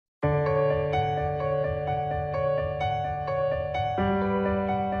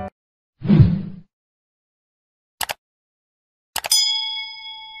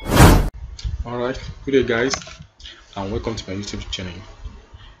Alright, good day guys, and welcome to my YouTube channel.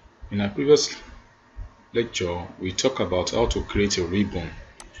 In our previous lecture, we talked about how to create a ribbon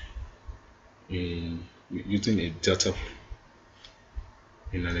using a data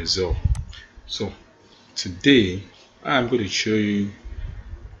in an Excel. So today I'm going to show you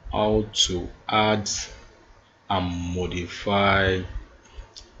how to add and modify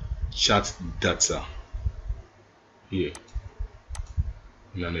chart data here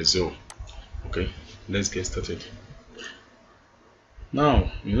in an Excel. Okay, let's get started.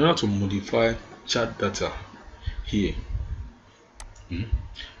 Now, in order to modify chart data here,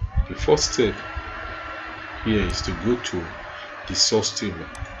 the first step here is to go to the source table.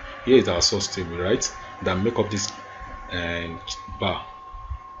 Here is our source table, right, that make up this bar,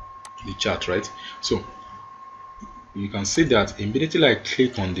 the chart, right? So you can see that immediately I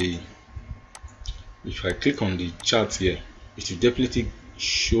click on the, if I click on the chart here, it will definitely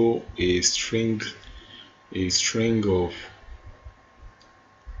show a string of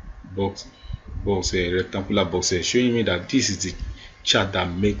box a rectangular box here, showing me that this is the chart that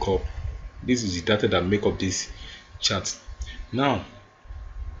make up, this is the data that make up this chart. Now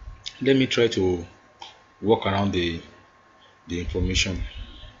let me try to work around the information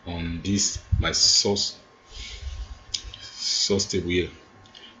on this my source table here.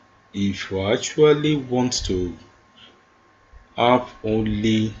 If I actually want to have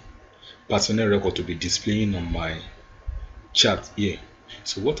only personnel record to be displaying on my chart here,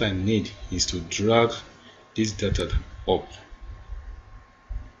 so what I need is to drag this data up,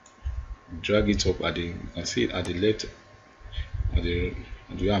 drag it up at the, you can see it at the left, at the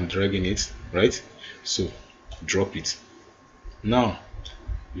way I'm dragging it, right? So drop it. Now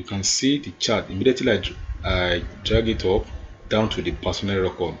you can see the chart immediately I drag it up down to the personnel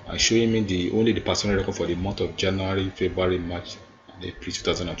record and showing me the only the personnel record for the month of January, February, March, and April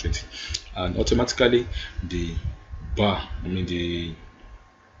 2020, and automatically the bar,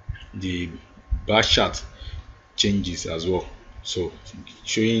 the bar chart changes as well, so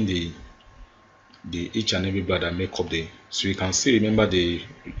showing the each and every bar that make up the, so you can still remember the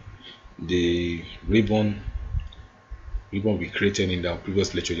ribbon we created in the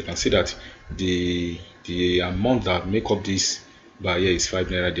previous lecture. You can see that the amount that make up this bar here is 5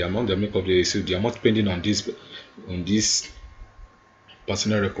 naira. The amount that make up the, so the amount pending on this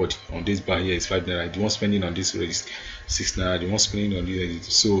personal record on this bar here is 5 naira. The one spending on this is 6 naira. The one spending on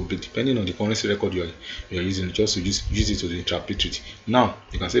this, so depending on the currency record you are using, just to use it to interpret it. Now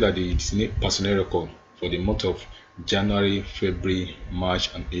you can see that the personal record for the month of January, February,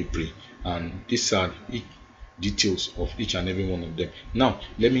 March, and April, and these are details of each and every one of them. Now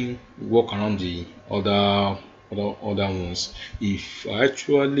let me walk around the other ones. If I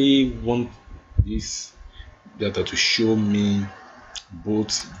actually want this data to show me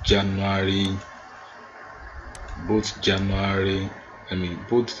both January, both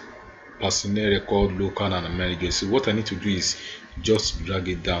personnel record, local and American, so what I need to do is just drag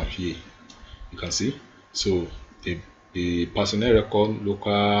it down here. You can see, so the personnel record,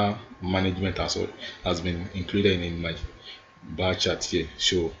 local, management has been included in my bar chart here.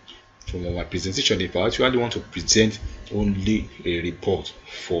 So from my presentation, if I actually want to present only a report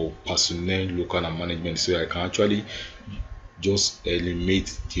for personnel, local and management, so I can actually just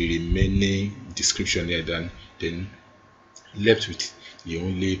eliminate the remaining description here, then left with the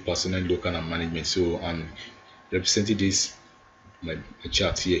only personnel, local and management. So I'm representing this my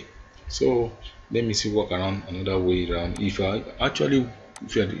chart here. So let me see, work around another way around. If I actually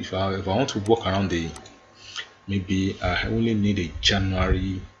if I want to work around the, maybe I only need a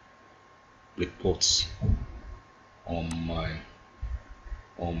January report on my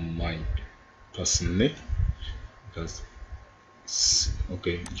personnel, because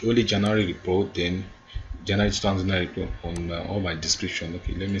okay, only January report, then January 2009 report on all my description.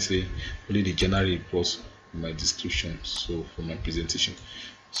 Okay, let me say only the January reports in my description, so for my presentation.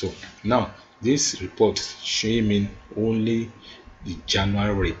 So now this report showing me only the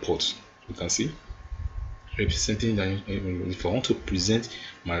January report. You can see representing that if I want to present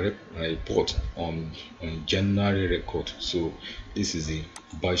my report on January record, so this is the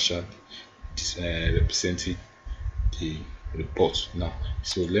bar chart representing the report. Now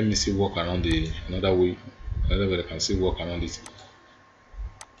so let me see, work around the another way I can see work around it,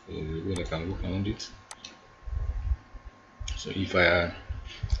 when I can work around it. So if I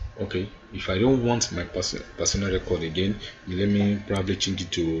okay, if I don't want my personal record again, let me probably change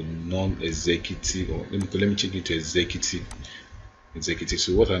it to non-executive, or let me change it to executive.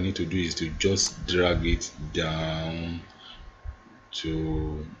 So what I need to do is to just drag it down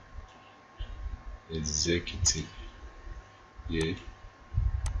to executive. Yeah,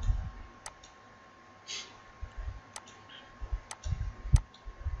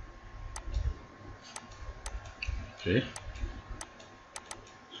 Okay,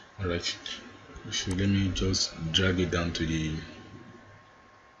 all right. So let me just drag it down to the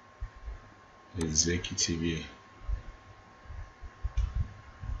executive here.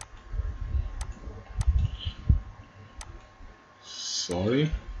 Sorry.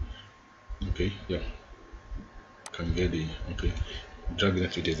 Okay, yeah, can get the okay. Drag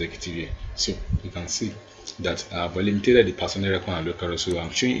it to the executive here. So you can see that I've limited the personnel record and local. So I'm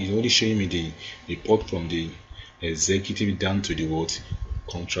showing it's only showing me the report from the executive down to the what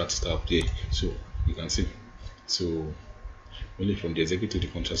contract staff there. So you can see. So only from the executive to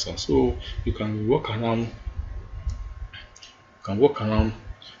the contract staff. So you can work around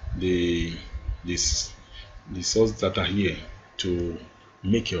the this the source data here to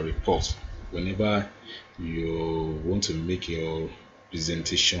make your report whenever you want to make your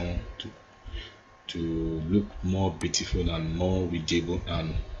presentation to look more beautiful and more readable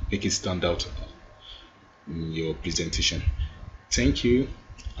and make it stand out in your presentation. Thank you,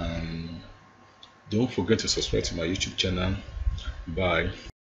 and don't forget to subscribe to my YouTube channel. Bye.